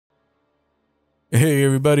Hey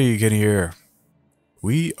everybody, Kenny here.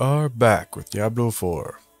 We are back with Diablo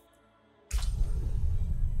 4.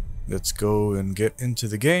 Let's go and get into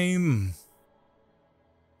the game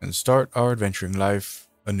and start our adventuring life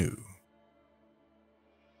anew.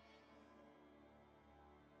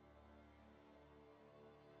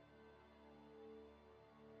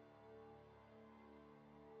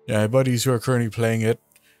 Yeah, my buddies who are currently playing it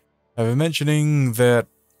have been mentioning that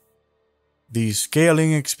the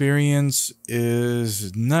scaling experience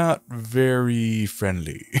is not very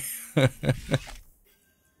friendly. And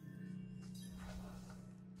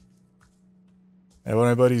one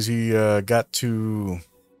of my buddies, he got to...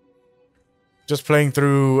 Just playing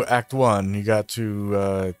through Act 1, he got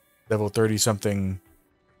to level 30-something,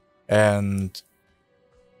 and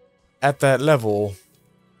at that level,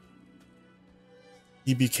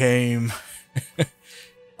 he became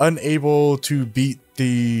unable to beat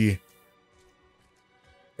the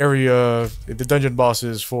area, the dungeon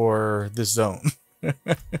bosses for this zone.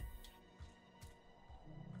 That's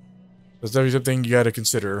definitely something you gotta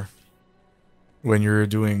consider when you're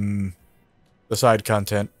doing the side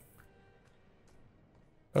content.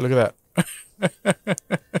 Oh, look at that.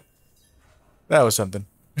 That was something.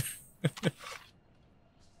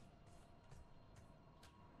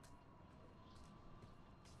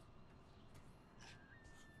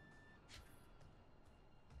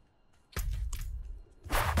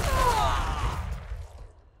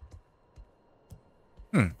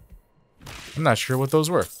 I'm not sure what those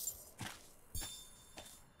were.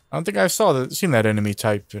 I don't think I seen that enemy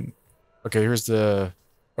type. And okay, here's the...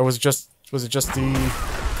 Or was it just the...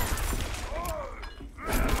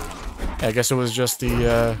 Yeah, I guess it was just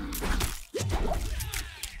the,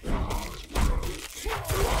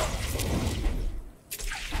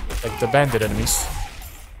 like the bandit enemies.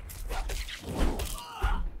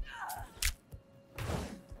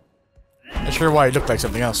 Not sure why it looked like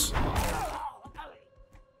something else.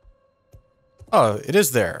 Oh, it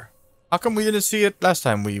is there. How come we didn't see it last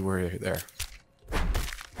time we were there?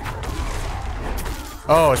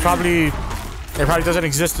 Oh, it's probably... It probably doesn't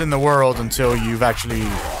exist in the world until you've actually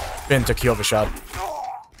been to Kyovashad.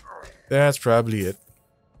 That's probably it.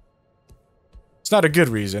 It's not a good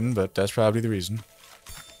reason, but that's probably the reason.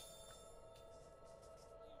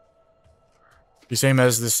 The same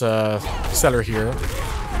as this cellar here.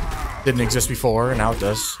 Didn't exist before, and now it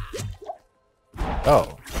does.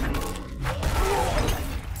 Oh.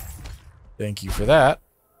 Thank you for that.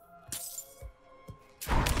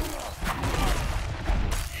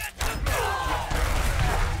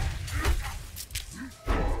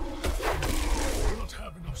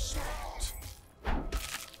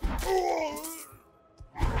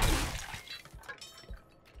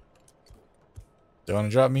 Don't want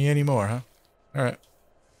to drop me anymore, huh? Alright.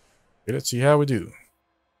 Let's see how we do.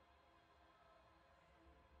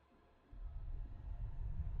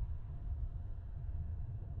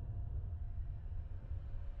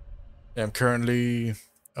 I'm currently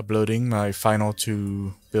uploading my final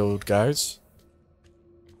 2 build guides.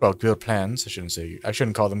 Well, build plans, I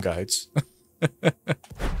shouldn't call them guides.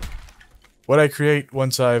 What I create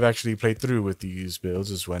once I've actually played through with these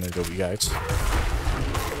builds is when it'll be guides.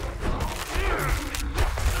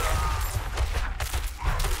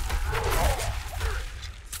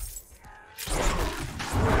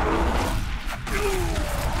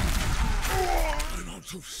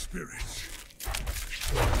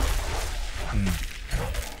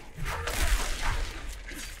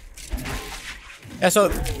 Yeah,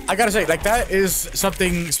 so I gotta say, like, that is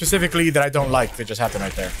something specifically that I don't like that just happened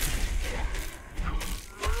right there.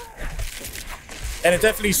 And it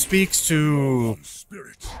definitely speaks to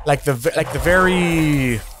like the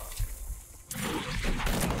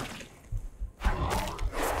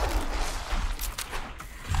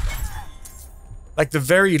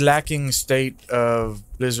very lacking state of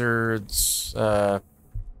Blizzard's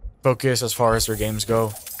focus as far as their games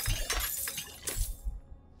go.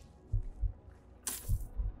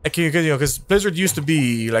 Like, you know, because Blizzard used to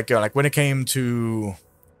be like when it came to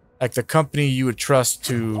like the company you would trust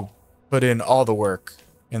to put in all the work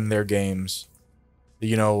in their games.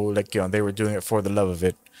 You know, like, you know, they were doing it for the love of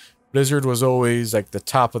it. Blizzard was always like the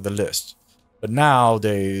top of the list. But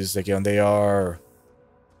nowadays, like, you know, they are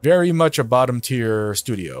very much a bottom tier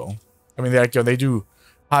studio. I mean, like, you know, they do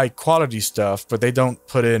high quality stuff, but they don't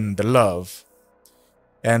put in the love.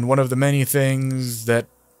 And one of the many things that,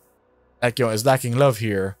 like, you know, is lacking love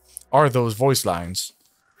here are those voice lines.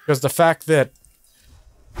 Because the fact that,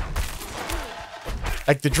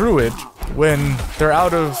 like, the Druid, when they're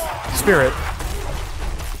out of spirit,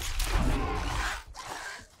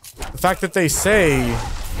 the fact that they say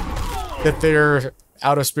that they're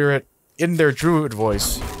out of spirit in their druid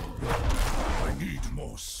voice. I need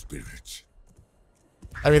more spirit.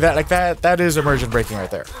 I mean, that is immersion breaking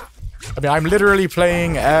right there. I mean, I'm literally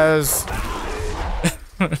playing as...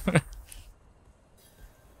 I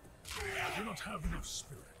do not have enough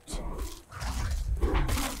spirit. I'm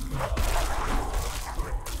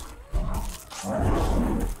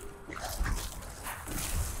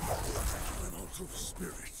out of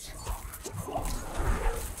spirit.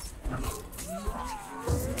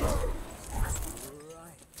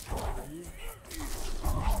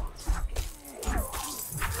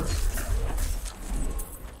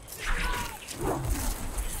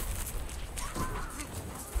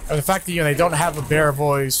 And the fact that, you know, they don't have a bear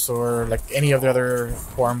voice or like any of the other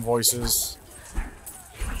form voices.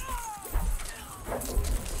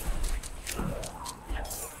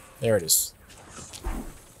 There it is.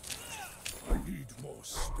 I need more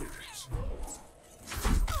spirit.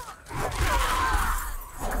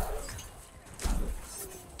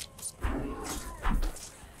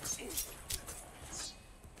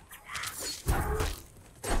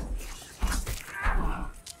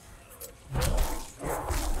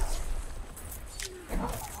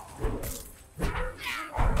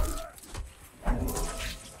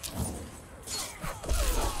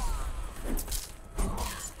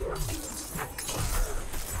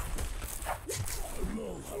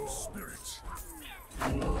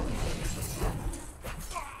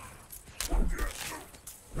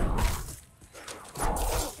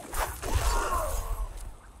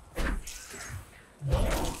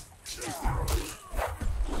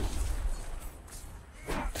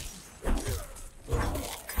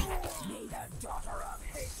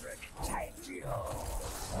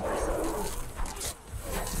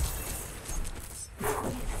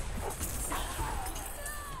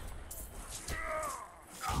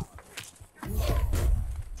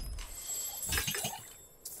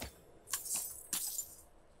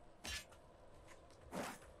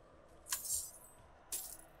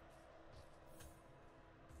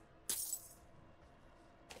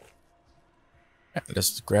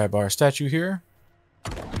 Let's grab our statue here.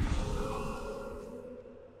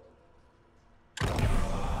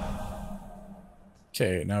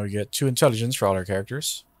 Okay, now we get 2 intelligence for all our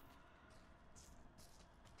characters.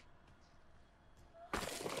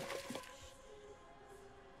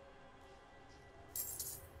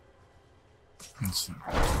 Let's see.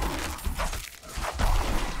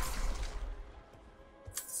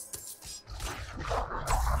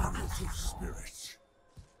 Spirit.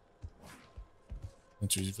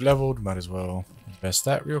 Since we've leveled, might as well invest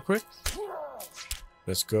that real quick.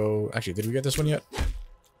 Let's go. Actually, did we get this one yet?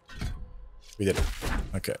 We did.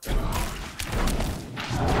 Okay.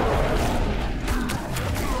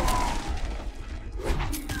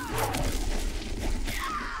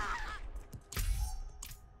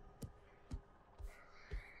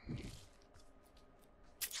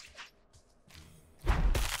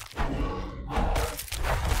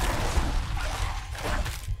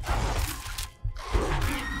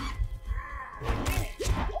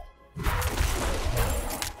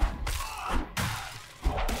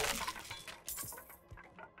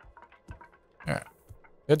 Alright.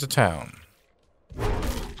 Head to town.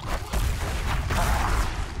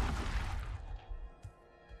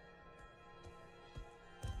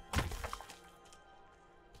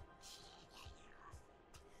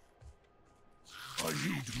 I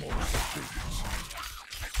need more spirit.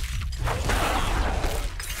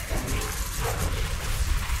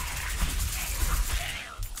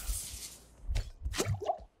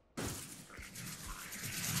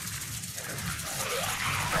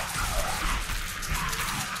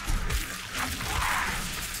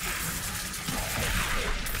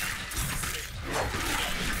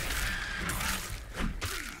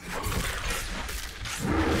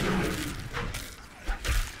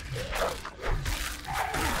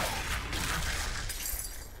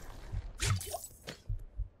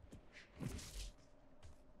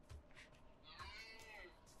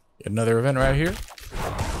 Another event right here.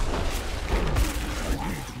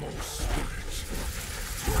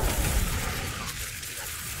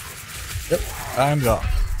 Yep, I'm gone.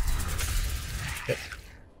 Yep.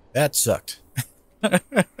 That sucked. I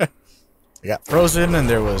got frozen and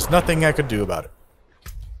there was nothing I could do about it.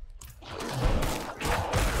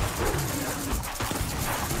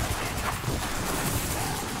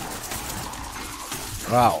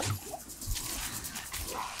 Wow.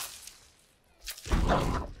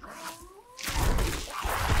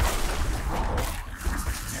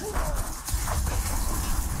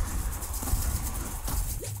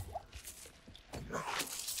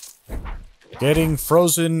 Getting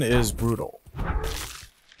frozen is brutal.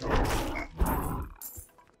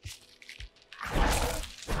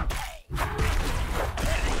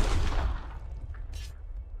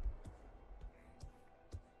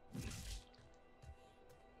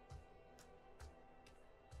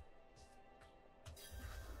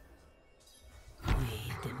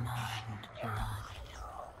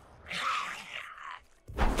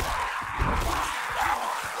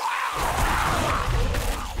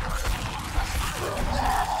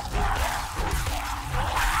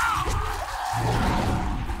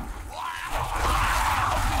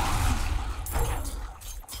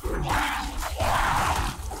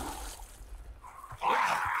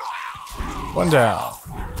 One down.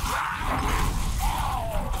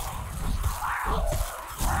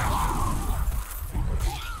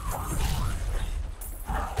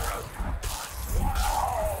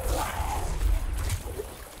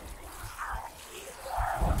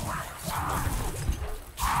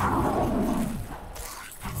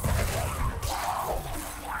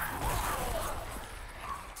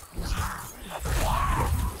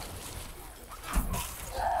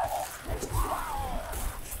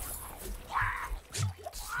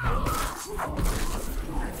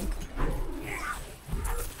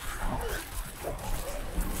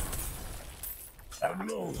 I'm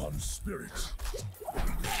low on spirit.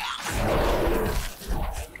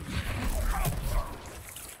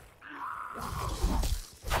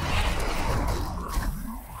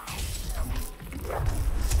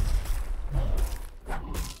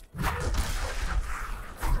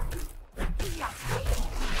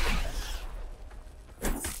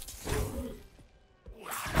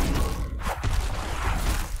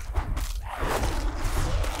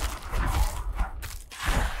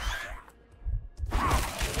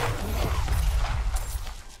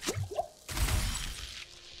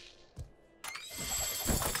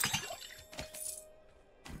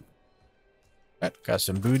 Right, got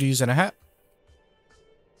some booties and a hat.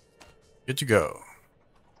 Good to go.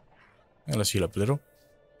 And let's heal up a little.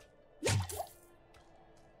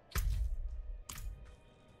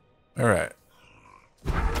 All right.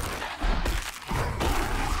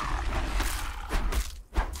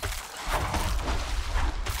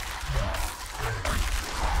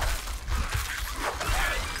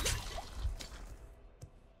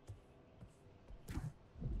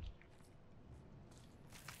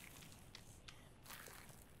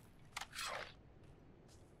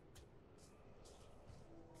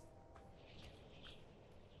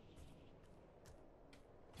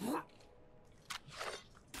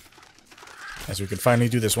 As we can finally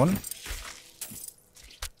do this one.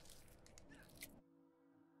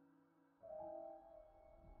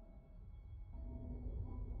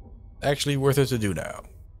 Actually worth it to do now.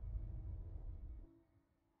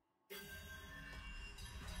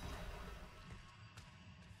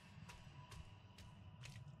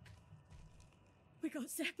 We got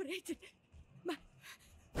separated. My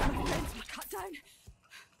friends were cut down.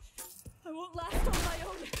 I won't last on my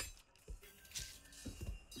own.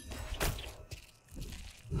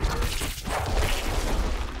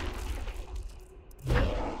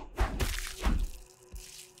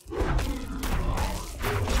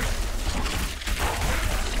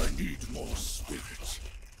 I need more spirit.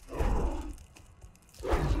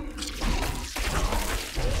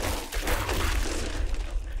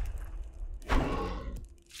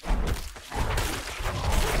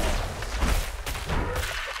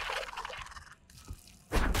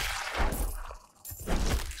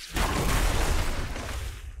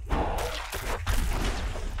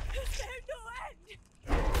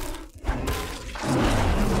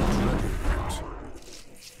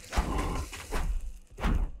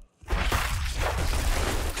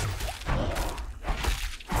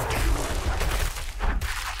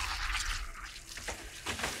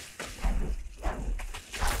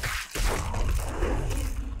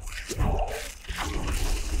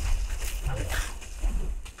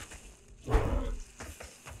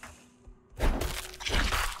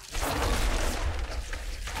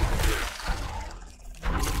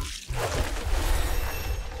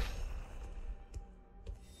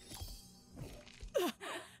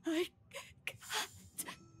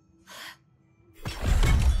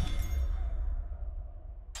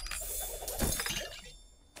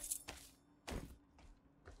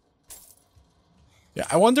 Yeah,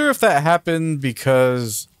 I wonder if that happened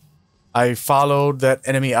because I followed that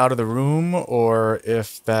enemy out of the room, or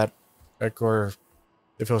if that, like, or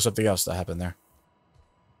if it was something else that happened there.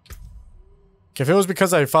 If it was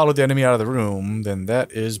because I followed the enemy out of the room, then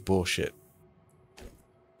that is bullshit.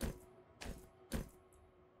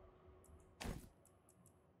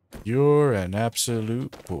 You're an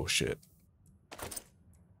absolute bullshit.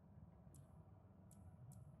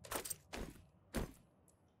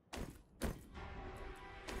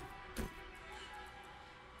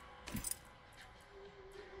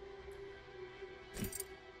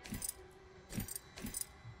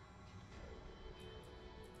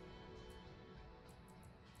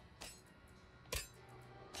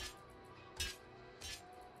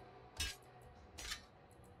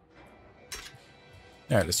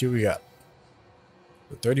 Alright, let's see what we got.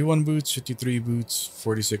 31 boots, 53 boots,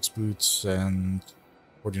 46 boots, and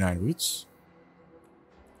 49 boots.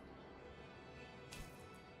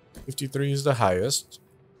 53 is the highest.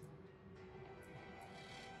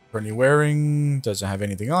 Currently wearing, doesn't have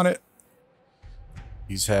anything on it.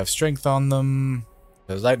 These have strength on them.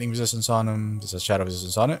 There's lightning resistance on them. This has shadow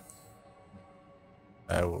resistance on it.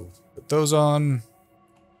 I will put those on.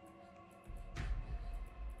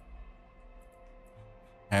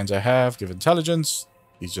 Hands I have give intelligence.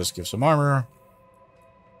 These just give some armor.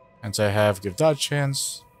 Hands I have give dodge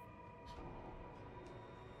chance.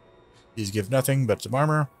 These give nothing but some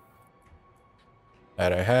armor.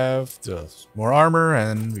 That I have does more armor,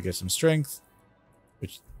 and we get some strength.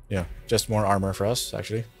 Which, yeah, just more armor for us,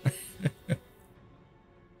 actually.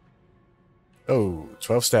 Oh,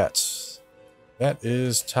 12 stats. That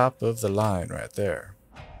is top of the line right there.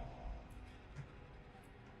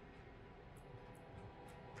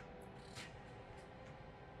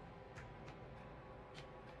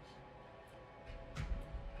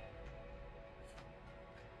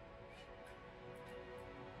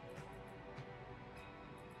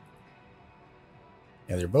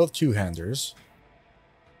 Yeah, they're both two-handers.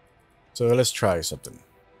 So let's try something.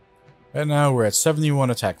 Right now we're at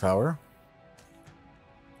 71 attack power.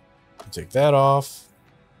 Take that off.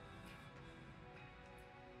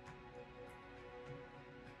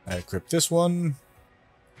 I equip this one.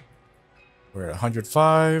 We're at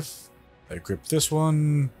 105. I equip this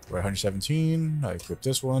one. We're at 117. I equip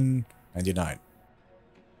this one. 99.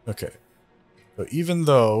 Okay. So even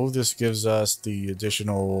though this gives us the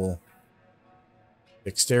additional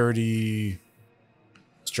dexterity,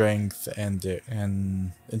 strength,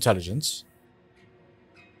 and intelligence,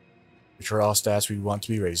 which are all stats we want to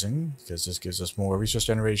be raising, because this gives us more resource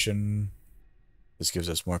generation, this gives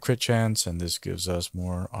us more crit chance, and this gives us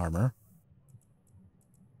more armor.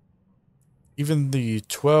 Even the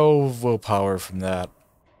 12 willpower from that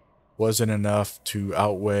wasn't enough to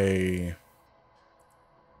outweigh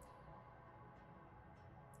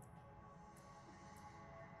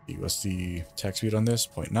what's the attack speed on this?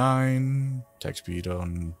 0.9. Attack speed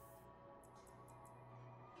on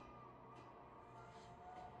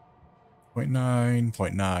 0.9,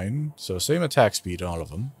 0.9. So same attack speed on all of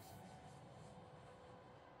them.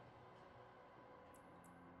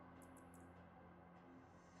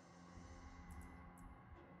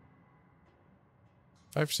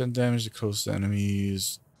 %5 damage to close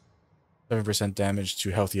enemies. 7% damage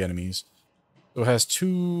to healthy enemies. So it has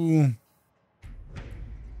two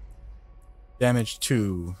damage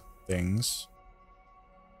 2 things.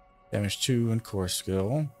 Damage 2 and core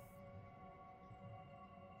skill.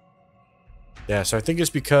 Yeah, so I think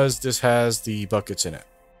it's because this has the buckets in it.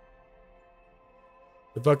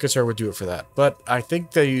 The buckets would do it for that. But I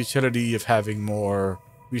think the utility of having more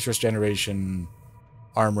resource generation,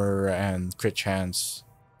 armor, and crit chance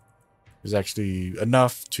is actually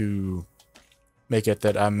enough to make it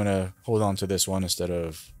that I'm going to hold on to this one instead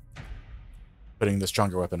of putting the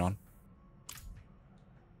stronger weapon on.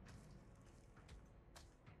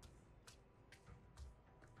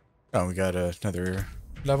 Oh, we got another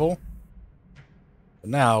level.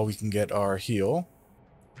 Now we can get our heal.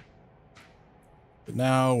 But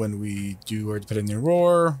now when we do our dependent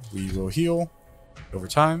roar, we will heal over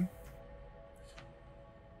time.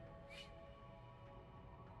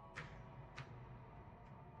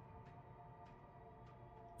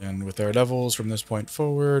 And with our levels from this point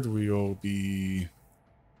forward, we will be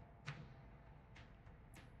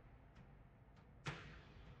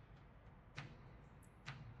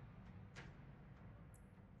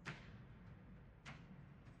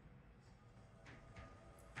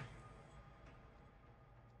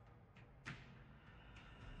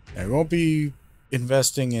I won't be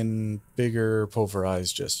investing in bigger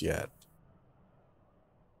pulverize just yet.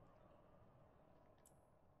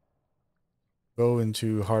 Go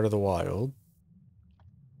into Heart of the Wild.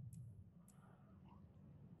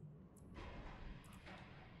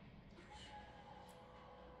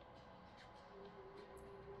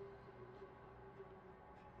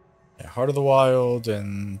 Yeah, Heart of the Wild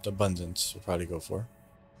and Abundance we'll probably go for.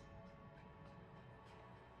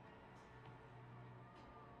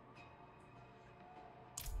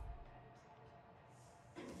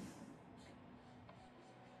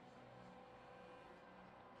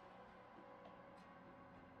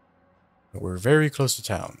 But we're very close to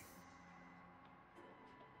town.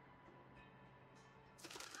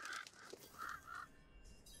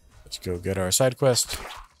 Let's go get our side quest.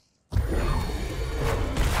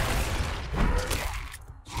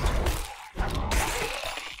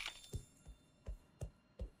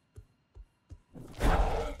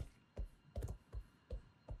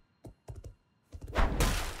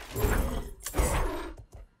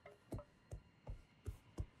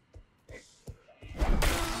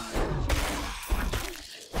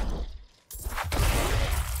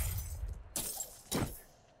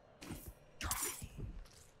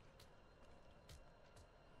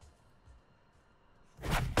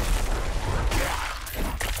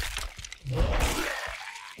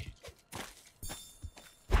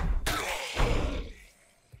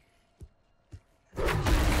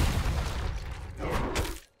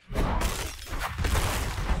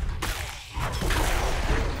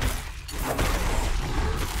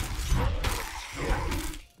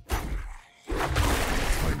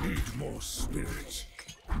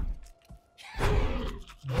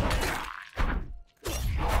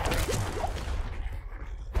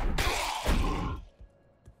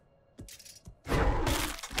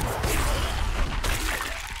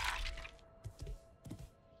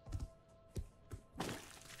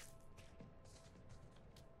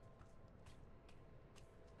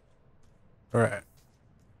 Alright.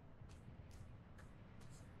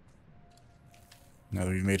 Now that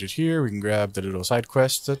we've made it here, we can grab the little side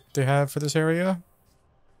quests that they have for this area.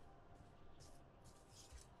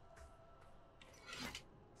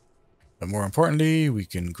 But more importantly, we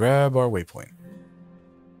can grab our waypoint.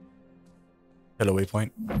 Hello,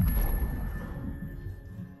 waypoint.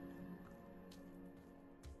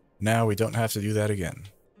 Now we don't have to do that again.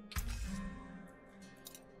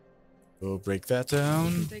 We'll break that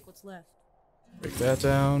down. Take what's left. Break that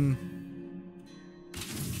down.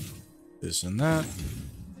 This and that.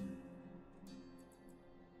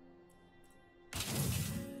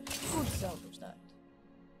 Good salvage that.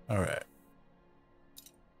 Alright.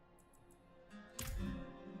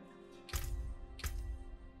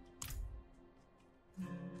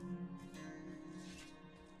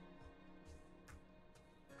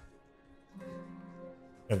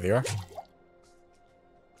 There they are.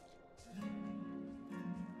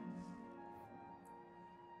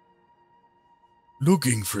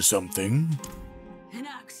 Looking for something. An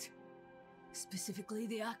axe. Specifically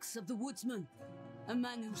the axe of the woodsman. A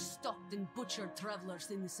man who stalked and butchered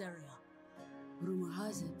travelers in this area. Rumor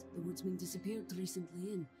has it the woodsman disappeared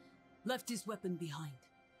recently and left his weapon behind.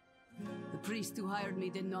 The priest who hired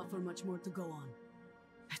me didn't offer much more to go on.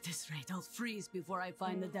 At this rate, I'll freeze before I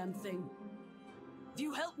find the damn thing. If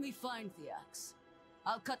you help me find the axe,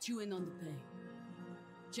 I'll cut you in on the pay.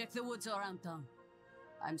 Check the woods around town.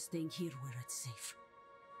 I'm staying here where it's safe.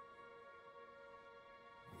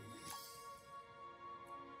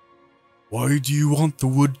 Why do you want the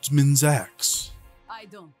woodsman's axe? I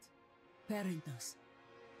don't. Perrin does.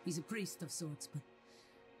 He's a priest of sorts, but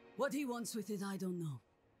what he wants with it, I don't know.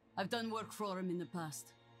 I've done work for him in the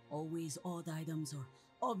past. Always odd items or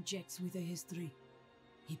objects with a history.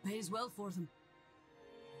 He pays well for them.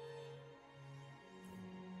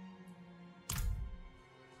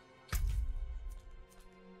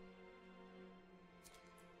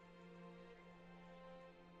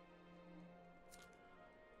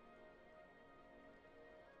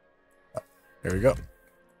 There we go.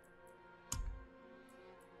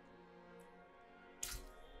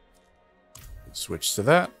 Switch to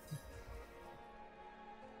that.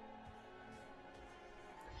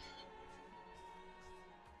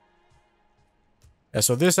 Yeah,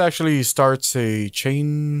 so this actually starts a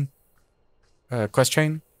chain, quest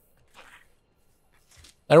chain.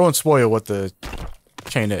 I won't spoil what the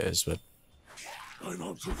chain is, but... I'm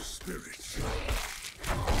out of spirits.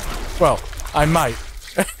 Well, I might.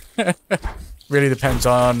 Really depends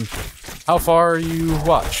on how far you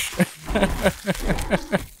watch.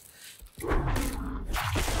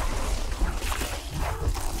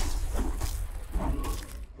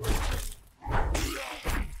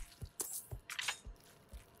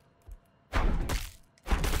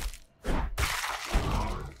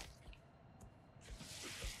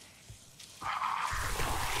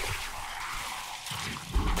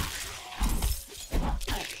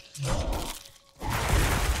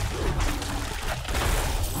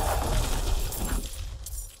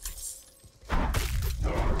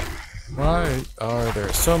 Why are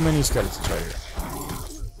there so many skeletons right here?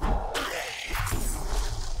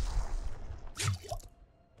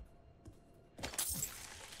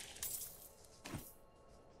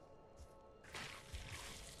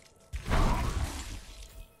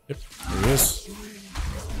 Yep, there he is.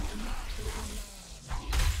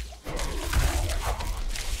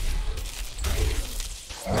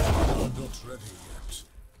 I'm not ready yet.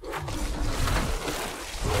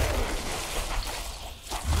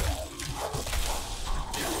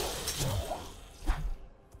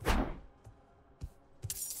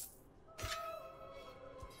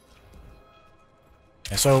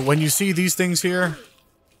 And so when you see these things here,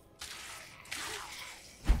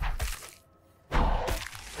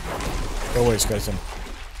 go away, skeleton.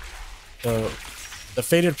 The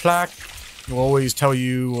faded plaque will always tell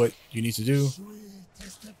you what you need to do.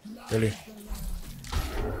 Really.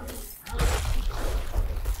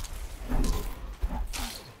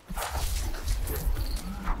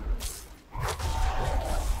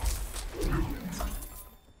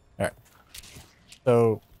 Alright.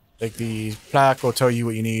 So, like, the plaque will tell you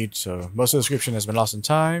what you need. So, most of the description has been lost in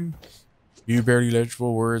time. Few barely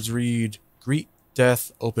legible words read, greet,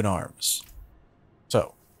 death, open arms.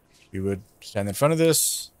 So, you would stand in front of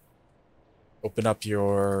this, open up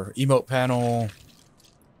your emote panel,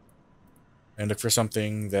 and look for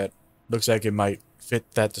something that looks like it might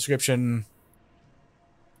fit that description.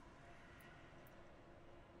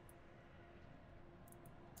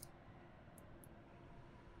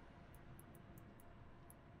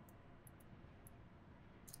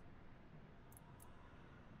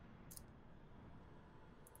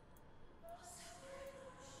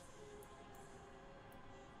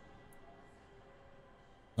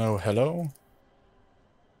 Oh, hello?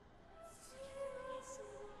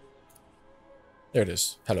 There it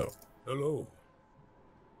is. Hello. Hello.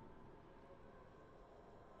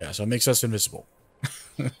 Yeah, so it makes us invisible.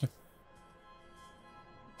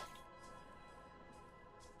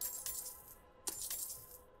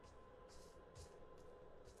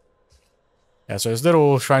 Yeah, so there's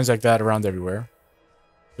little shrines like that around everywhere.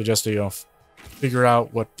 So just to, figure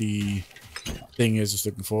out what the thing is it's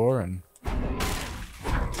looking for, and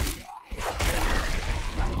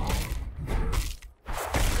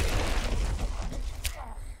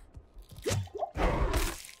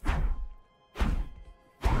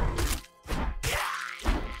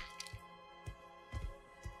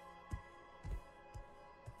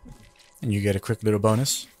you get a quick little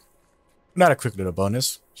bonus. Not a quick little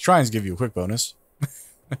bonus. Shrines give you a quick bonus.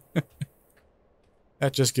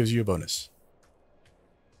 That just gives you a bonus.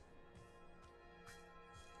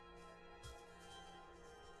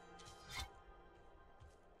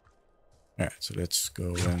 Alright, so let's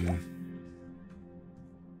go and...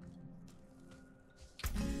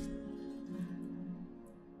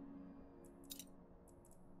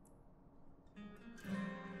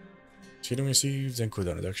 Cheating received and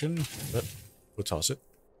cooldown reduction, but we'll toss it.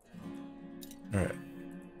 Alright.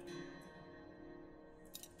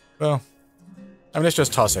 Well, I mean, let's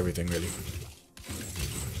just toss everything, really.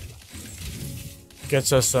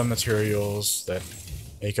 Gets us some materials that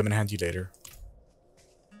may come in handy later.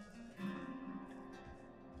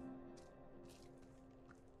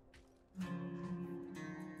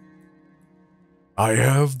 I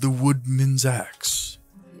have the woodman's axe.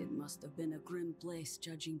 It must have been a grim place,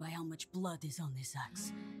 judging by how much blood is on this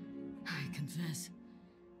axe. I confess,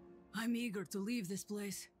 I'm eager to leave this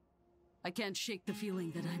place. I can't shake the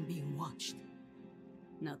feeling that I'm being watched.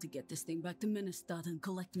 Now to get this thing back to Ministad and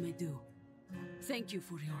collect my due. Thank you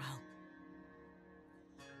for your help.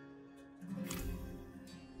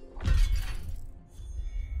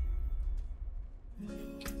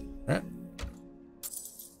 Alright.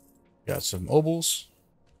 Got some obols.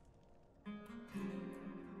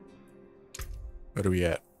 What are we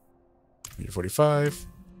at? 45.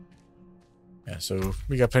 Yeah, so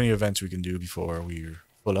we got plenty of events we can do before we're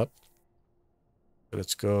full up. So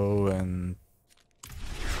let's go and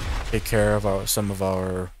take care of some of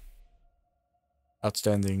our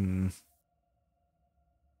outstanding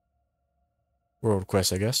world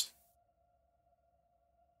quests, I guess.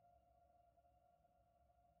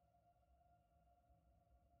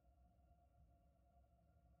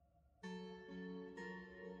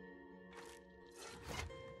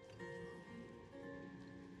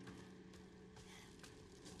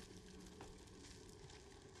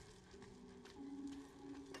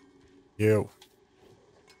 Yo.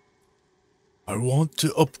 I want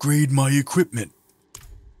to upgrade my equipment.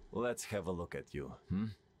 Let's have a look at you,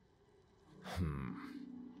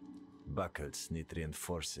 Buckles need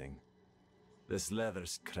reinforcing. This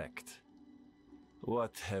leather's cracked.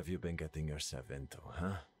 What have you been getting yourself into,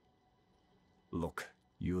 huh? Look,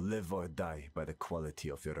 you live or die by the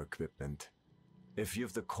quality of your equipment. If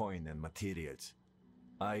you've the coin and materials,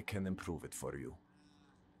 I can improve it for you.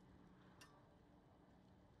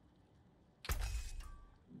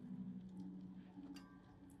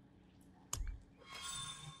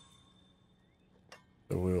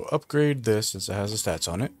 So we'll upgrade this since it has the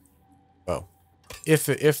stats on it. Well, if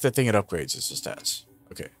the thing it upgrades is the stats.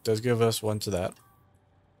 Okay, it does give us one to that.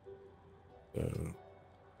 So,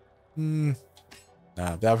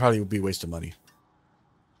 nah, that probably would be a waste of money.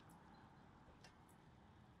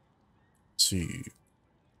 Let's see.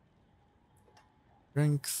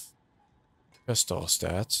 Strength. Test all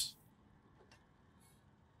stats.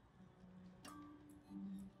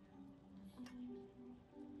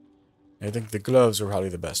 I think the gloves are probably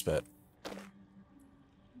the best bet.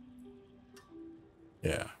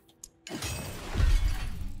 Yeah.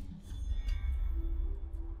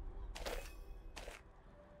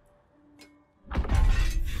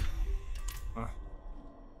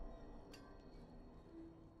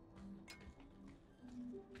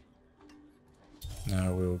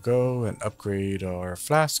 Now we'll go and upgrade our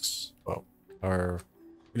flasks. Well, our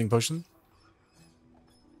healing potion.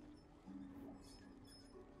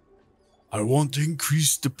 I want to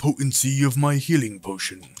increase the potency of my healing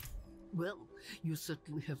potion. Well, you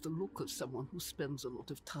certainly have the look of someone who spends a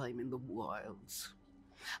lot of time in the wilds.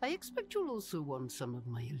 I expect you'll also want some of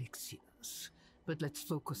my elixirs, but let's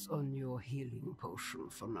focus on your healing potion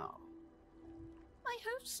for now. I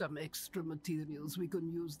have some extra materials we can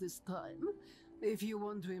use this time. If you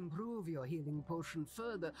want to improve your healing potion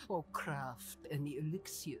further or craft any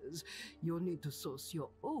elixirs, you'll need to source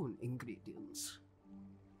your own ingredients.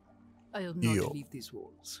 I'll not Heal. leave these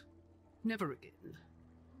walls. Never again.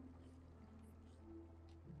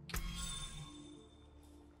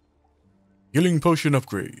 Healing potion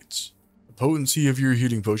upgrades. The potency of your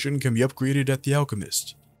healing potion can be upgraded at the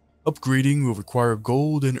alchemist. Upgrading will require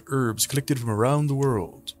gold and herbs collected from around the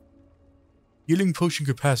world. Healing potion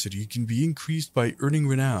capacity can be increased by earning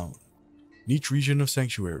renown in each region of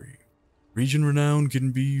Sanctuary. Region renown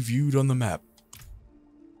can be viewed on the map.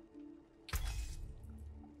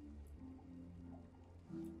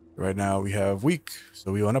 Right now we have weak,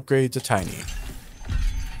 so we want to upgrade to tiny.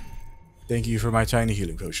 Thank you for my tiny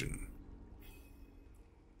healing potion.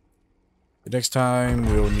 The next time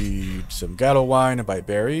we'll need some gallow wine and bite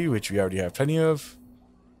berry, which we already have plenty of.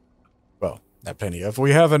 Well, not plenty of.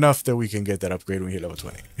 We have enough that we can get that upgrade when we hit level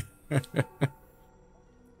 20.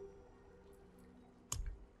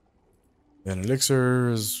 Then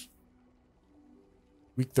elixirs.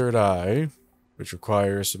 Weak third eye, which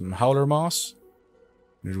requires some howler moss.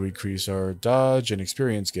 It will increase our dodge and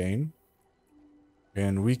experience gain.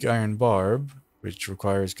 And weak iron barb, which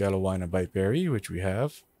requires gallow wine and bite berry, which we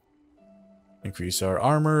have. Increase our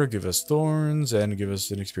armor, give us thorns, and give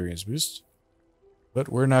us an experience boost. But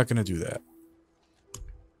we're not going to do that.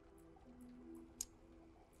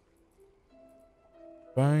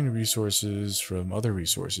 Find resources from other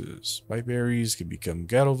resources. Bite berries can become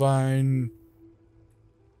gallow vine.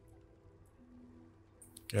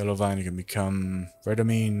 Gallow vine can become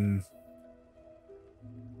redamine.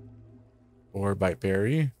 Or bite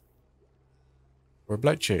berry. Or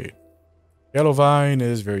blightshade. Gallow vine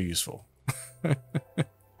is very useful.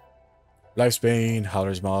 Lifesbane,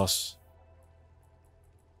 Howler's Moss.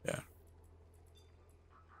 Yeah.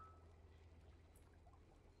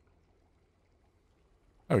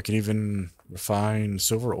 Oh, we can even refine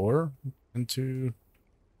silver ore into...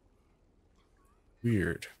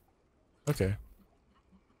 Weird. Okay.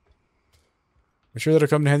 I'm sure that'll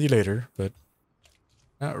come in handy later, but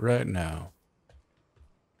not right now.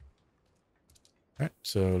 Alright,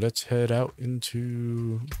 so let's head out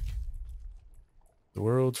into the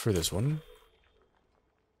world for this one.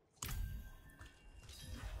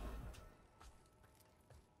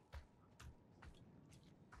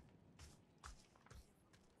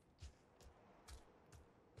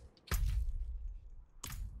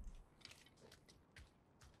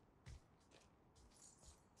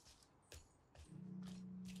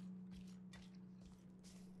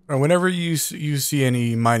 Whenever you see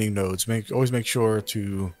any mining nodes, always make sure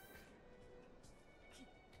to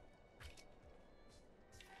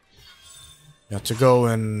to go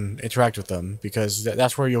and interact with them, because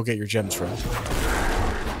that's where you'll get your gems from.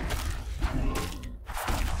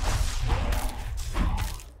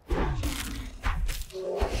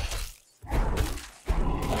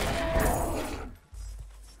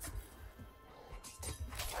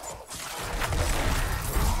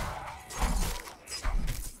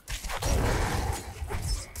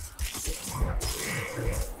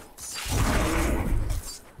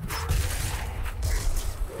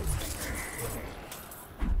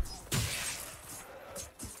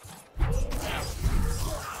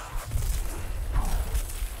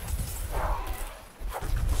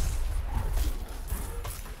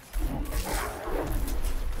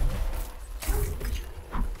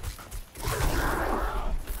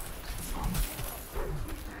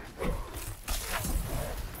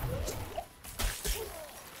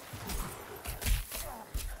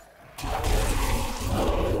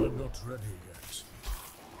 I'm not ready yet.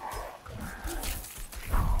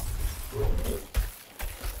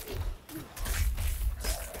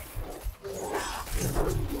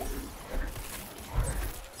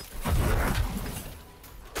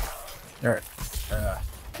 Alright.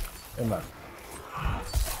 Come on.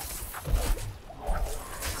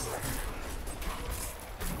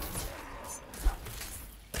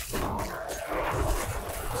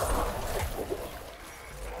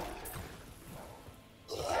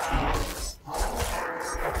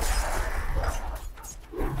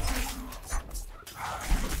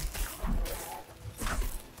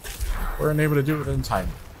 We're unable to do it within time.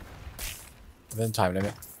 Within time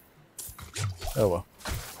limit. Oh well.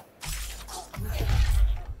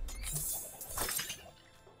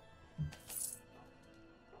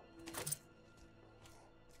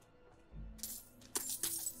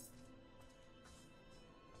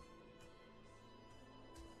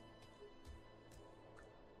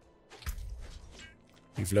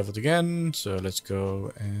 We've leveled again, so let's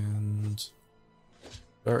go and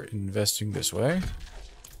start investing this way.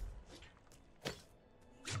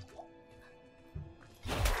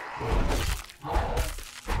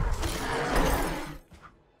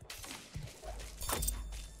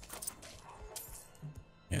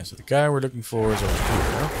 Yeah, so the guy we're looking for is over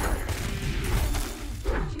here.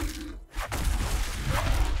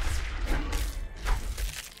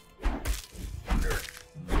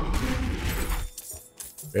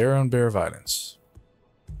 Bear on bear violence.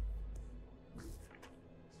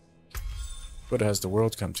 What has the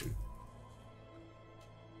world come to?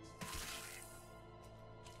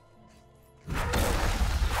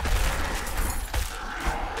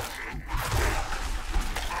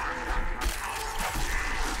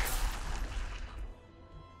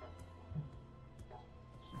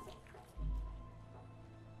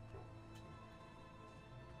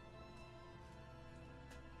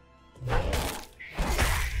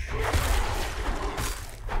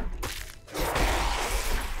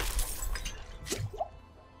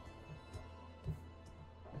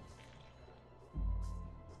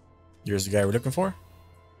 Here's the guy we're looking for.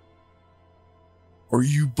 Are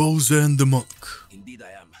you Bozan the monk? Indeed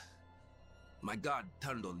I am. My god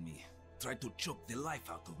turned on me, tried to choke the life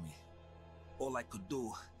out of me. All I could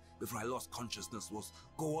do before I lost consciousness was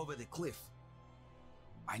go over the cliff.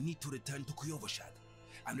 I need to return to Kuyovashad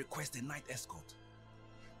and request a night escort.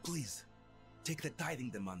 Please, take the tithing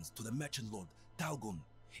demands to the merchant lord Talgun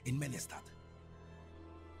in Menestad.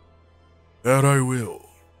 That I will.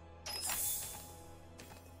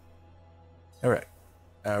 Alright.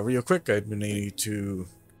 Real quick, I need to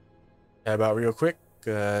tab out real quick.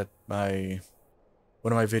 One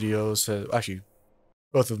of my videos, actually,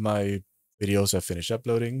 both of my videos have finished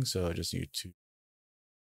uploading, so I just need to.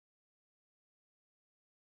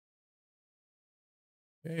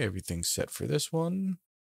 Okay, everything's set for this one.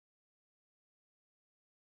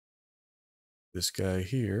 This guy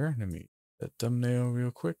here, let me that thumbnail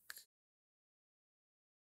real quick.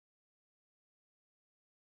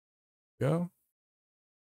 Go.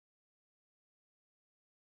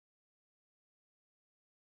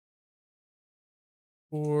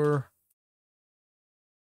 Or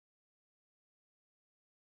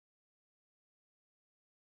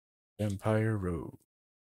Empire Road.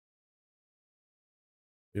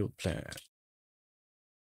 Build plan.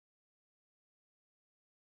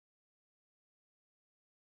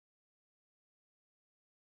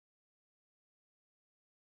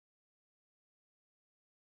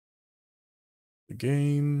 The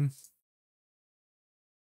game.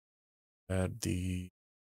 Add the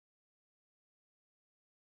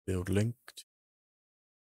build link to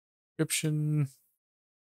description.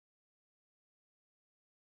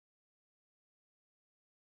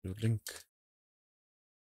 Build link.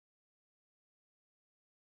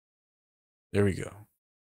 There we go.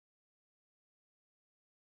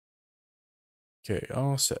 Okay,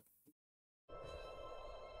 all set.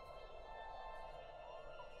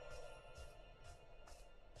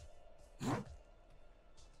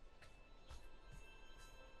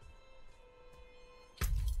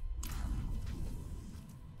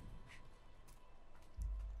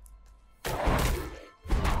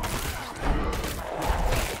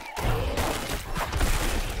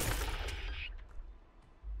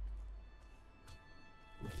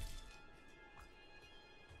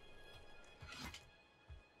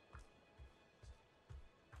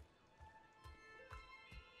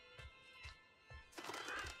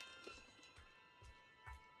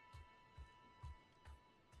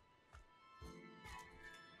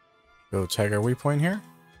 Go tag our waypoint here.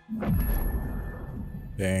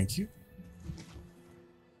 Thank you.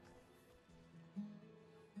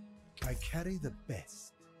 I carry the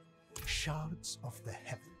best shards of the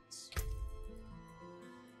heavens.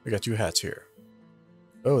 We got 2 hats here.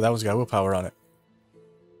 Oh, that one's got willpower on it.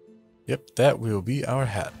 Yep, that will be our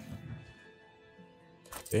hat.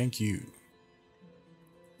 Thank you.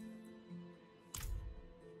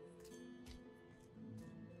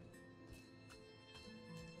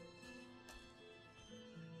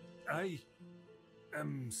 I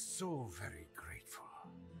am so very grateful.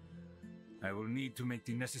 I will need to make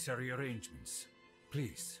the necessary arrangements.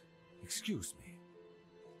 Please, excuse me.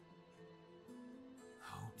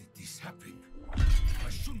 How did this happen? I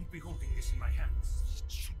shouldn't be holding this in my hands.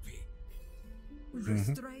 It should be.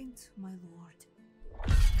 Restraint, my lord.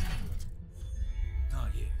 Ah,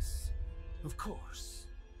 yes. Of course.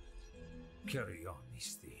 Carry on,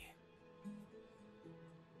 Misty.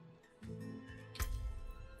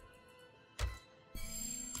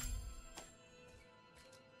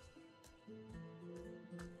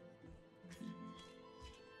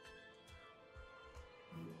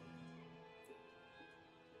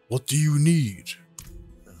 What do you need?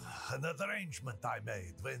 An arrangement I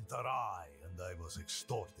made went awry, and I was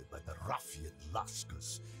extorted by the ruffian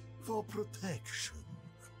Laskus for protection.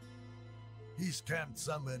 He's camped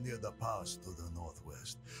somewhere near the pass to the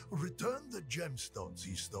northwest. Return the gemstones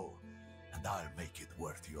he stole, and I'll make it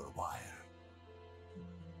worth your while.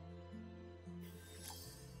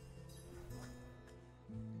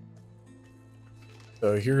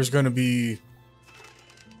 So here's going to be,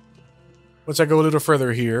 once I go a little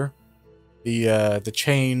further here, the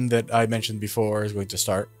chain that I mentioned before is going to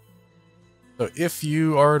start. So if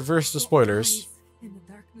you are adverse to spoilers, in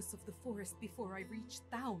the darkness of the forest before I reached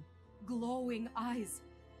down, glowing eyes.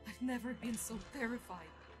 I've never been so terrified.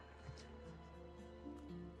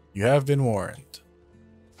 you have been warned.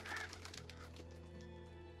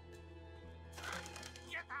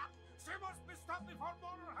 Get up! She must be stopped before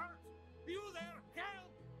more hurt! You there, help!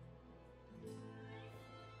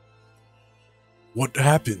 What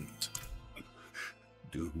happened?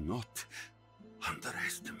 Do not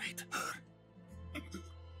underestimate her.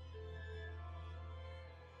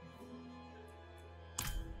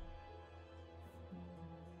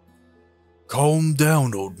 Calm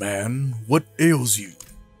down, old man. What ails you?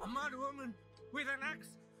 A mad woman with an axe.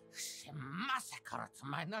 She massacred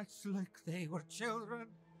my knights like they were children.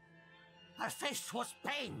 Her face was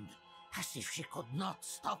pained, as if she could not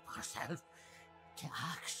stop herself. The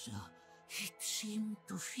axe, it seemed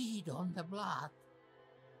to feed on the blood.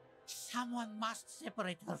 Someone must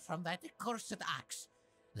separate her from that accursed axe.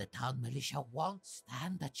 The town militia won't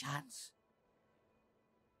stand a chance.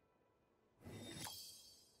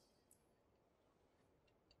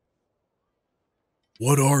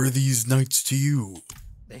 What are these knights to you?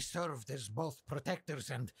 They served as both protectors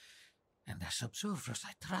and as observers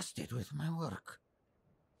I trusted with my work.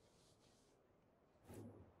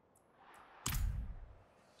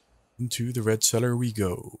 Into the red cellar we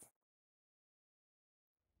go.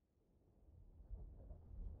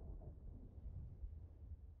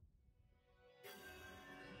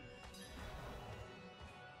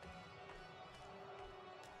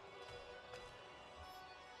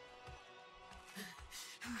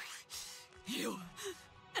 You!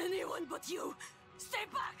 Anyone but you! Stay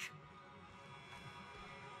back!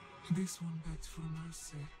 This one begged for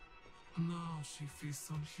mercy. Now she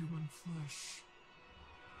feasts on human flesh.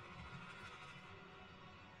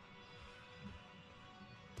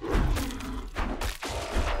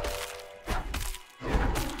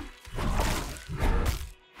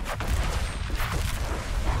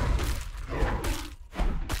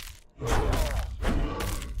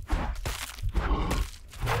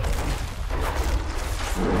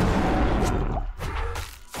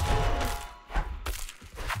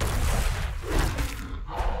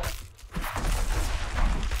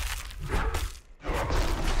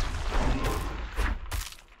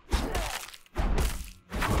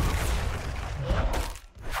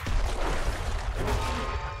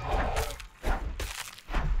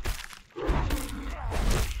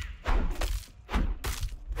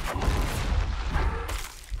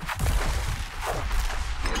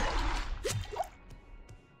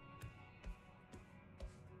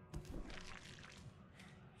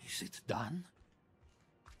 Is it done?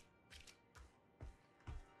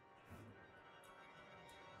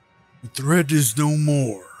 The threat is no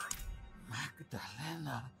more.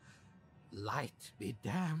 Magdalena, light be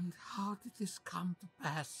damned, how did this come to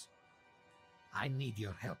pass? I need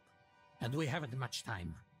your help, and we haven't much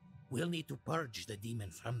time. We'll need to purge the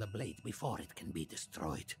demon from the blade before it can be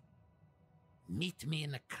destroyed. Meet me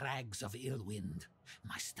in the crags of Illwind.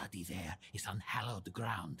 My study there is on hallowed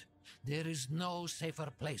ground. There is no safer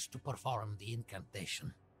place to perform the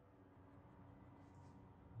incantation.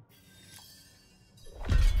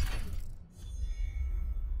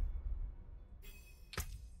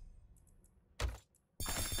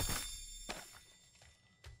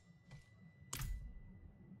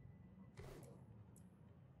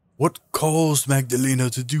 What caused Magdalena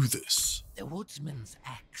to do this? The woodsman's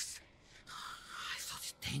axe. I thought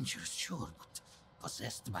it dangerous, sure, but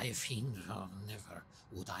possessed by a fiend, oh, never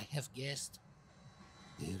would I have guessed.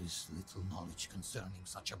 There is little knowledge concerning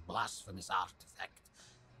such a blasphemous artifact.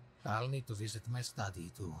 I'll need to visit my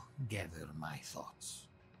study to gather my thoughts.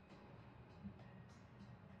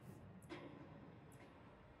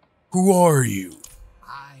 Who are you?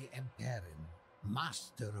 I am Perrin,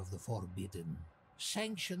 master of the forbidden,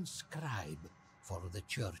 sanctioned scribe for the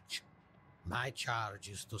church. My charge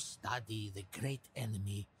is to study the great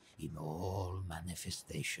enemy in all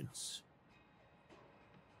manifestations.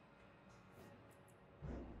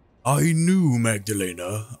 I knew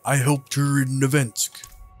Magdalena. I helped her in Nevensk.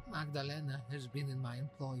 Magdalena has been in my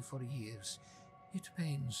employ for years. It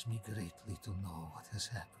pains me greatly to know what has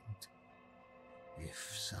happened.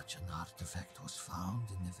 If such an artifact was found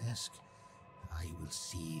in Nevensk, I will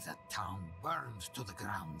see that town burned to the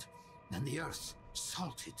ground. and the earth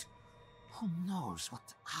salted. Who knows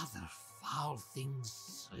what other foul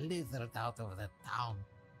things slithered out of the town?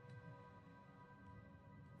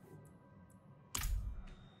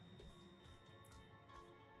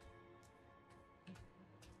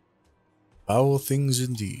 Foul things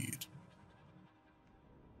indeed.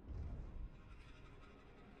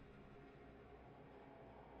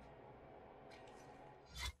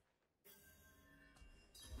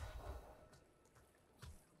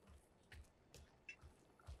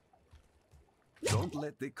 Don't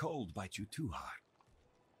let the cold bite you too hard.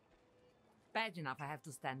 Bad enough I have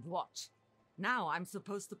to stand watch. Now I'm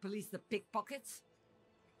supposed to police the pickpockets?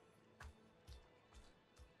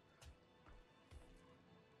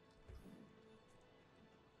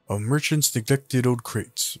 A merchant's neglected old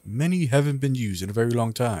crates. Many haven't been used in a very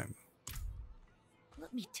long time.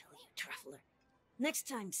 Let me tell you, traveler. Next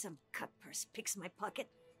time some cutpurse picks my pocket,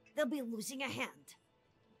 they'll be losing a hand.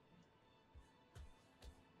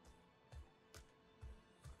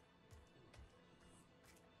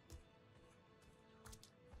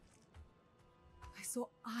 I saw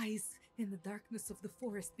eyes in the darkness of the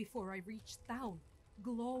forest before I reached town.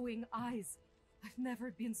 Glowing eyes. I've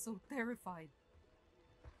never been so terrified.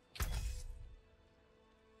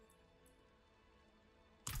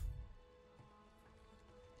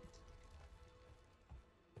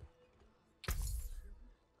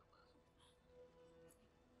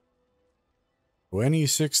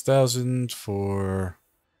 $26,000 for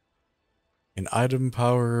an item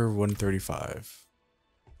power 135.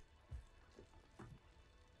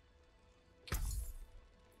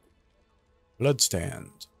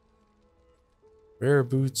 Bloodstand. Rare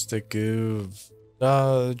boots that give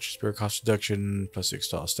dodge, spare cost reduction, plus 6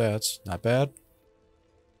 tall stats. Not bad.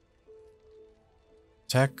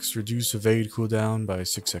 Attacks reduce evade cooldown by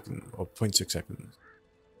 6 seconds, or 0.6 seconds.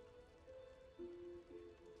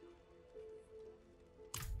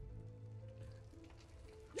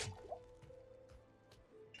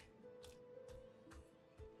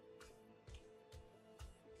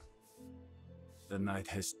 The night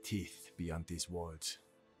has teeth beyond these walls.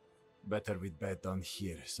 Better we'd bed down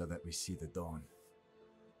here so that we see the dawn.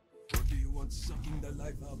 What do you want sucking the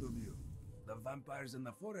life out of you? The vampires in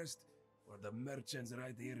the forest or the merchants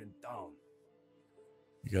right here in town?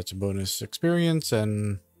 You got some bonus experience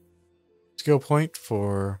and skill point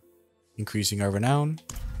for increasing our renown.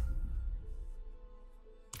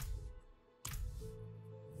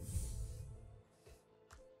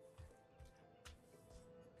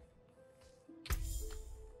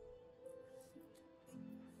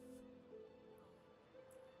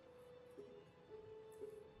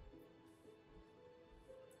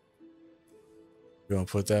 We're going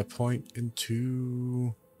to put that point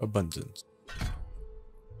into abundance.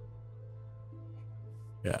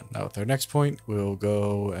 Yeah, now with our next point, we'll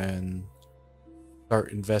go and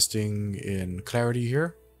start investing in clarity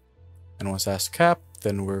here. And once that's capped,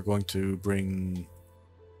 then we're going to bring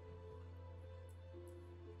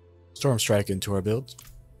Storm Strike into our build.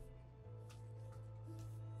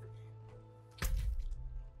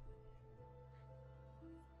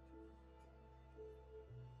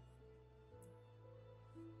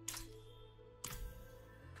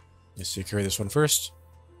 Let's secure this one first.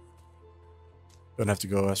 Don't have to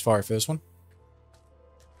go as far for this one.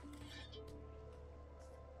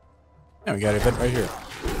 And we got an event right here.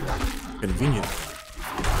 Convenient.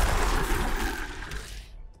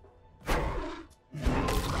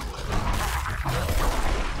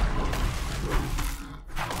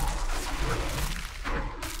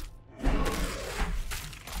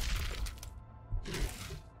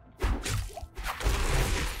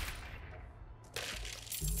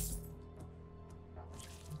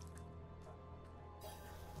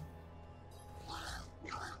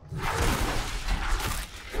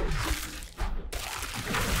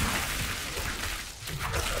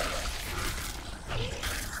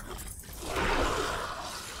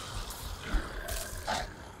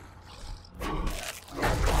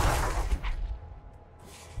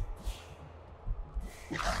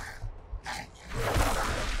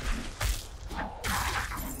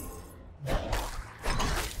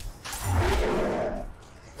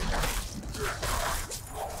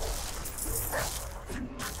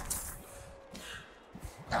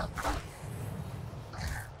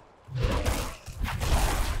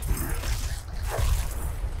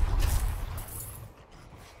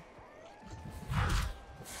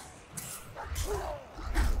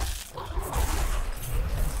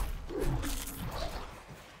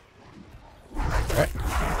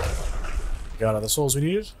 Got all the souls we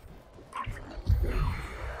needed.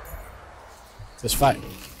 Let's fight.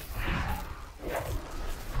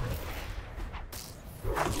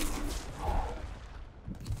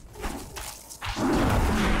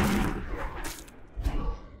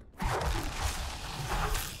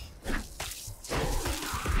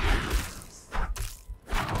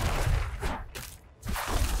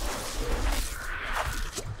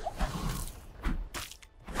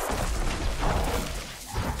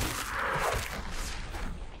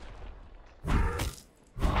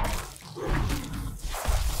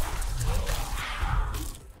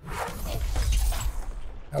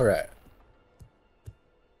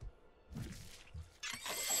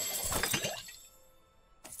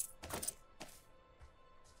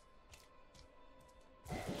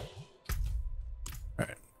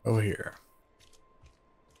 Over here.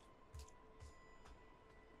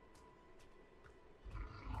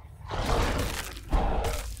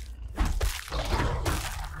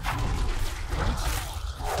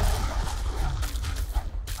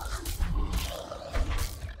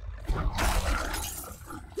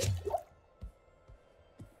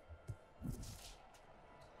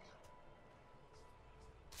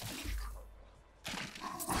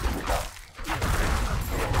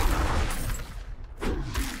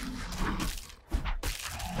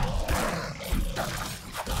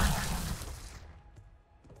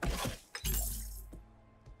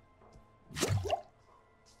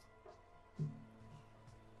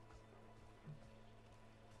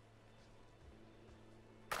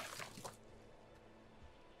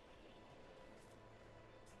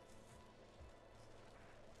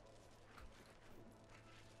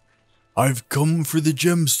 I've come for the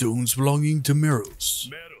gemstones belonging to Meros.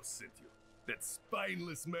 Meros sent you. That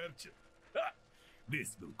spineless merchant. Ha!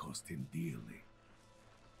 This will cost him dearly.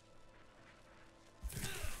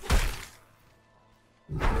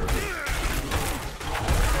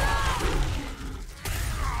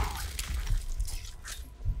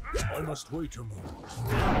 I must wait a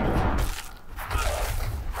moment.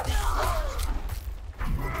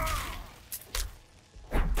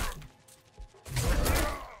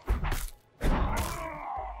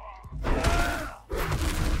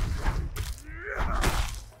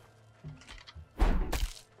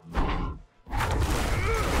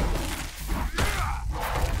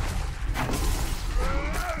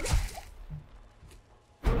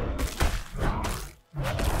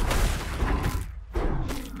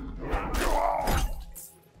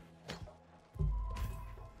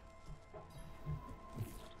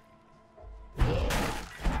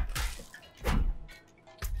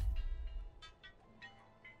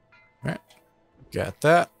 Got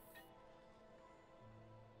that.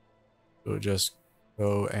 We'll just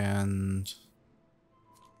go and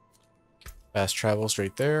fast travel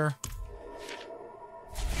straight there.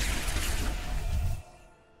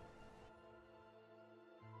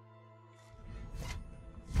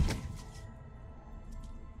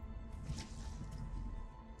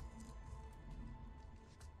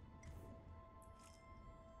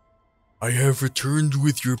 I have returned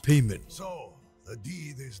with your payment. So, the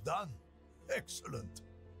deed is done. Excellent.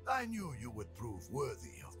 I knew you would prove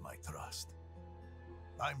worthy of my trust.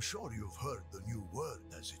 I'm sure you've heard the new word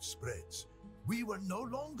as it spreads. We will no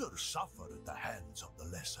longer suffer at the hands of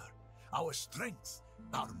the lesser. Our strength,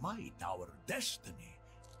 our might, our destiny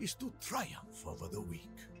is to triumph over the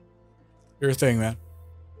weak. Your thing, man.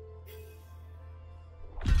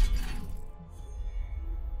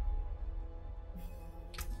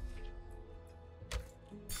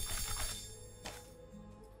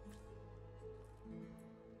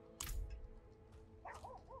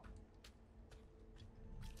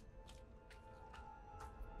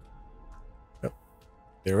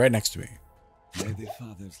 They're right next to me. May the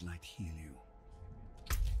Father's light heal you.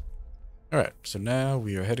 Alright, so now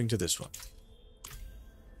we are heading to this one.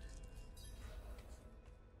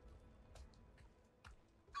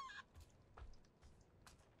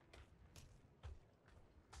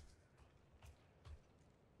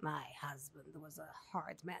 My husband was a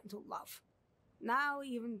hard man to love. Now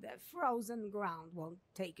even the frozen ground won't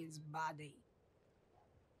take his body.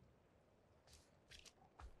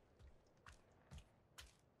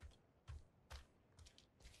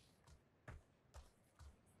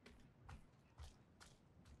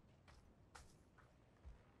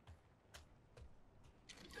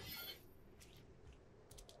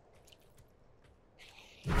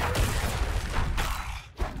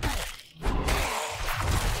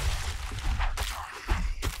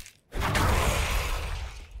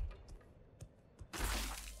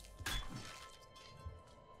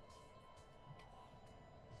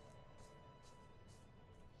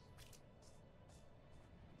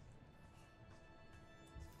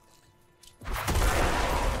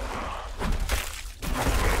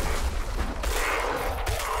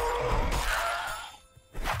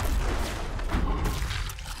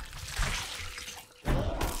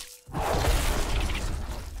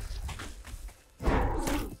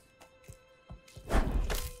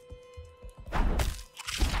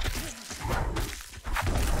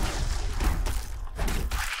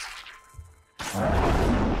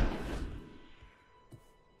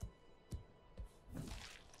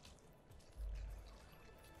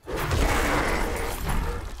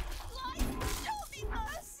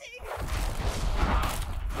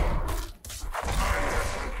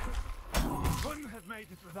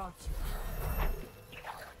 Without you.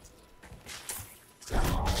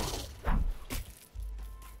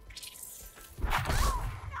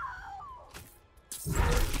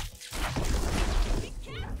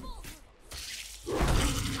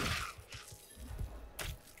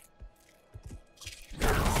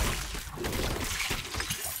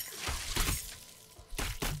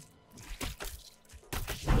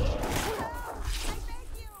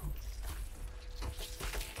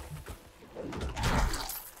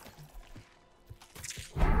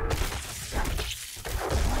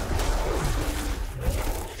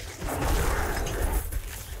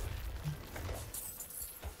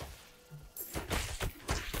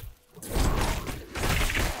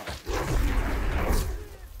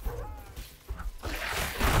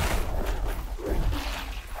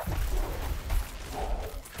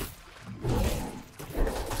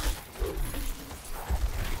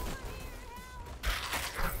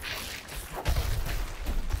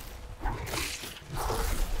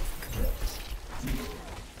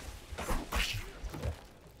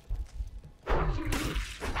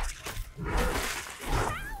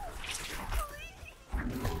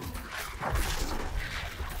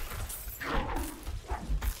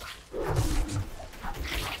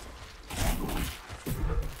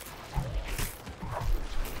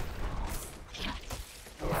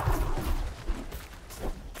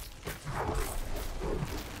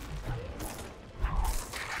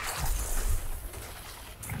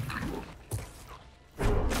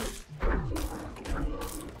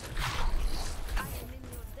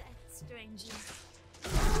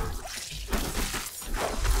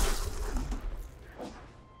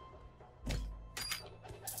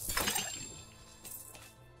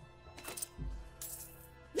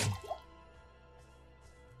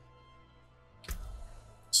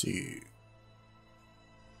 see.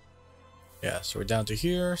 Yeah, so we're down to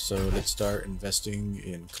here. So let's start investing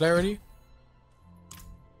in clarity.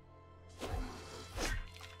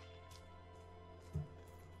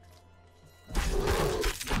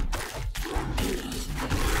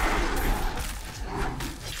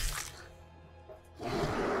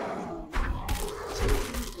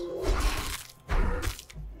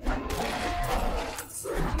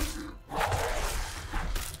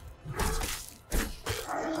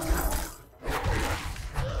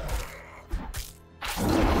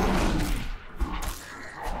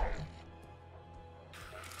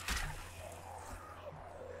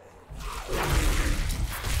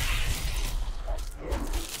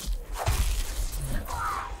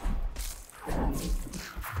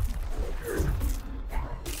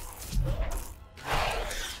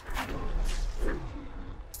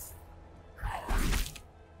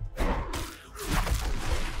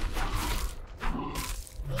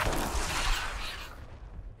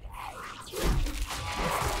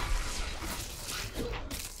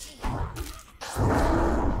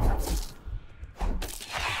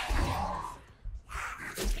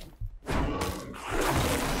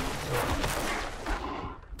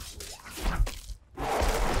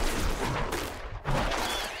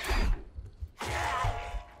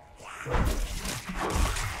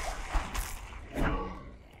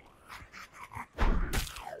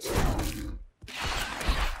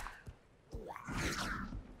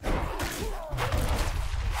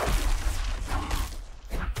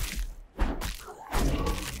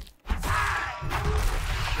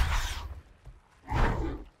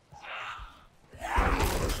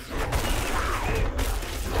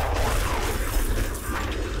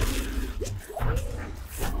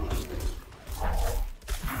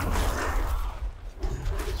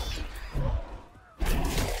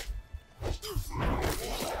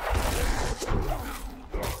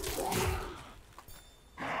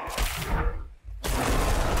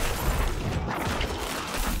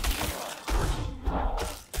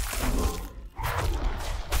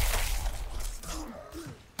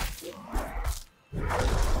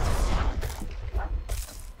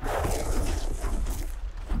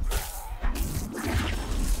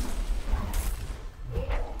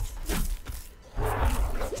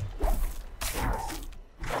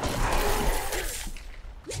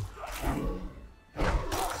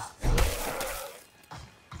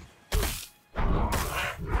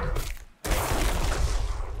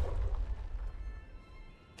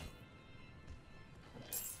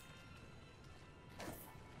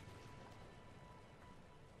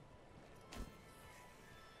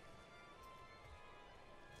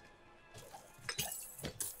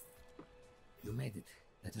 You made it.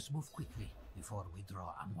 Let us move quickly before we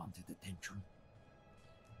draw unwanted attention.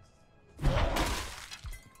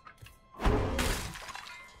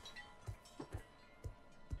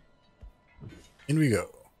 In we go.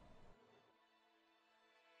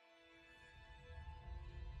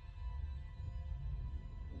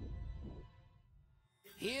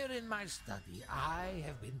 Here in my study, I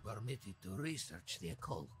have been permitted to research the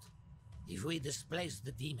occult. If we displace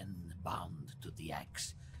the demon bound to the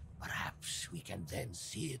axe, perhaps we can then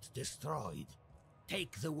see it destroyed.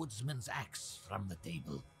 Take the woodsman's axe from the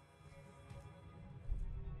table.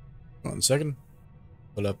 1 second.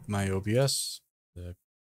 Pull up my OBS.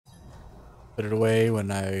 Put it away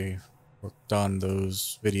when I worked on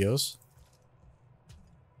those videos.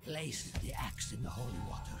 Place the axe in the holy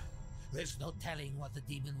water. There's no telling what the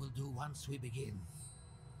demon will do once we begin.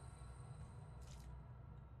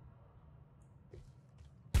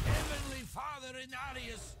 Heavenly Father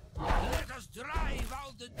Inarius, let us drive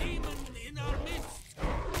out the demon in our midst.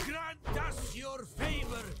 Grant us your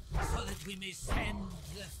favor so that we may send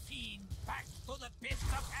the fiend back to the pits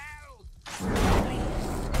of hell.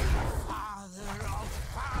 Please, Father of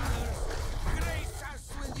fathers, grace us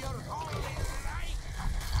with your holy light.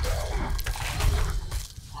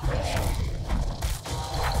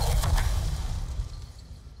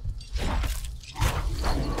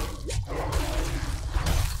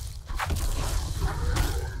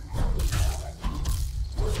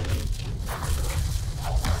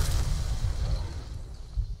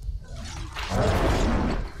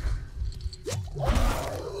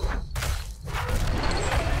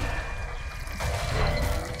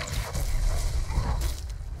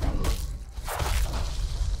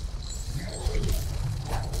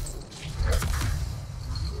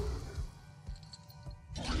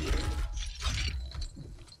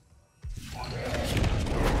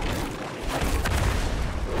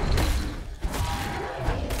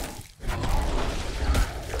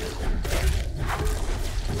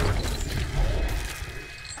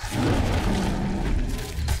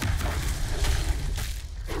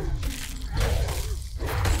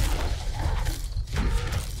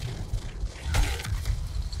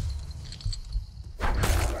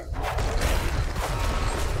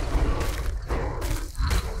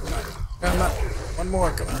 Come on. One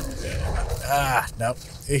more. Come on. Ah, nope.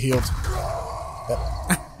 It healed.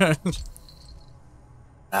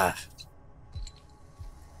 Ah.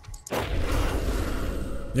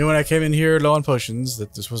 Knew when I came in here low on potions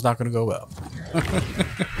that this was not going to go well.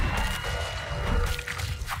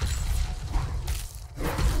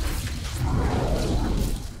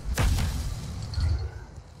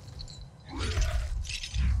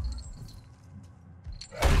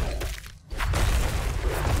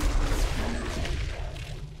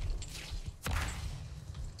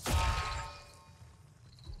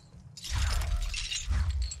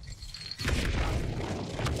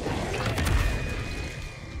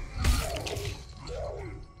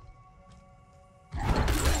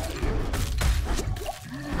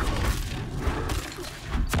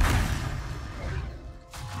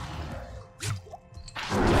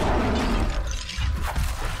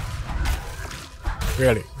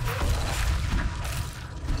 Really?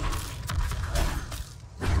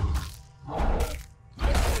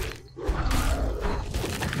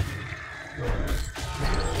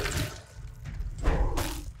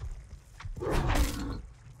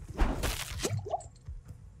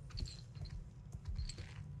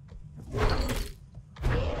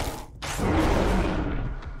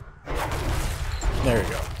 There we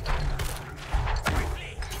go.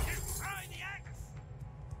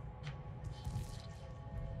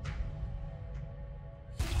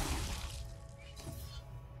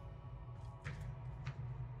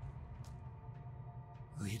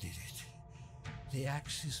 We did it. The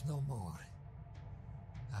axe is no more.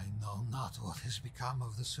 I know not what has become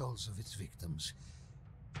of the souls of its victims.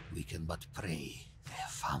 We can but pray they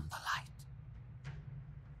have found the light.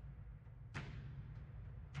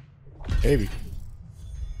 Maybe.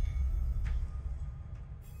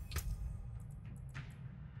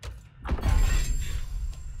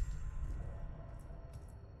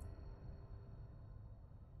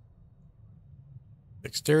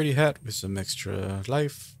 Dexterity hat with some extra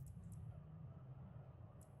life.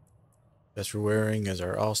 Best for wearing as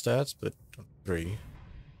our all stats, but 3.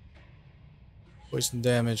 Poison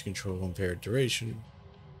damage, control impaired duration.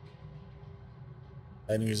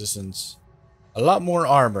 Lightning resistance. A lot more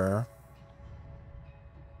armor.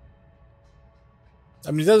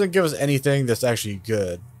 I mean, it doesn't give us anything that's actually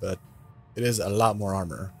good, but it is a lot more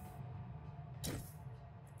armor.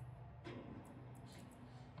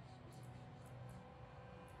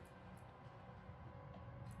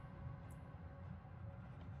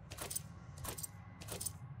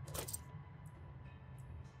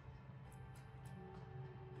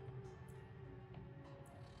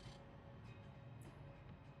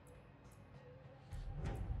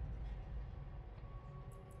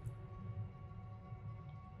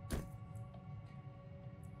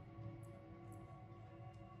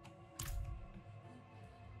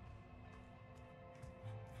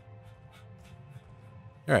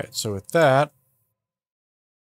 Alright, so with that,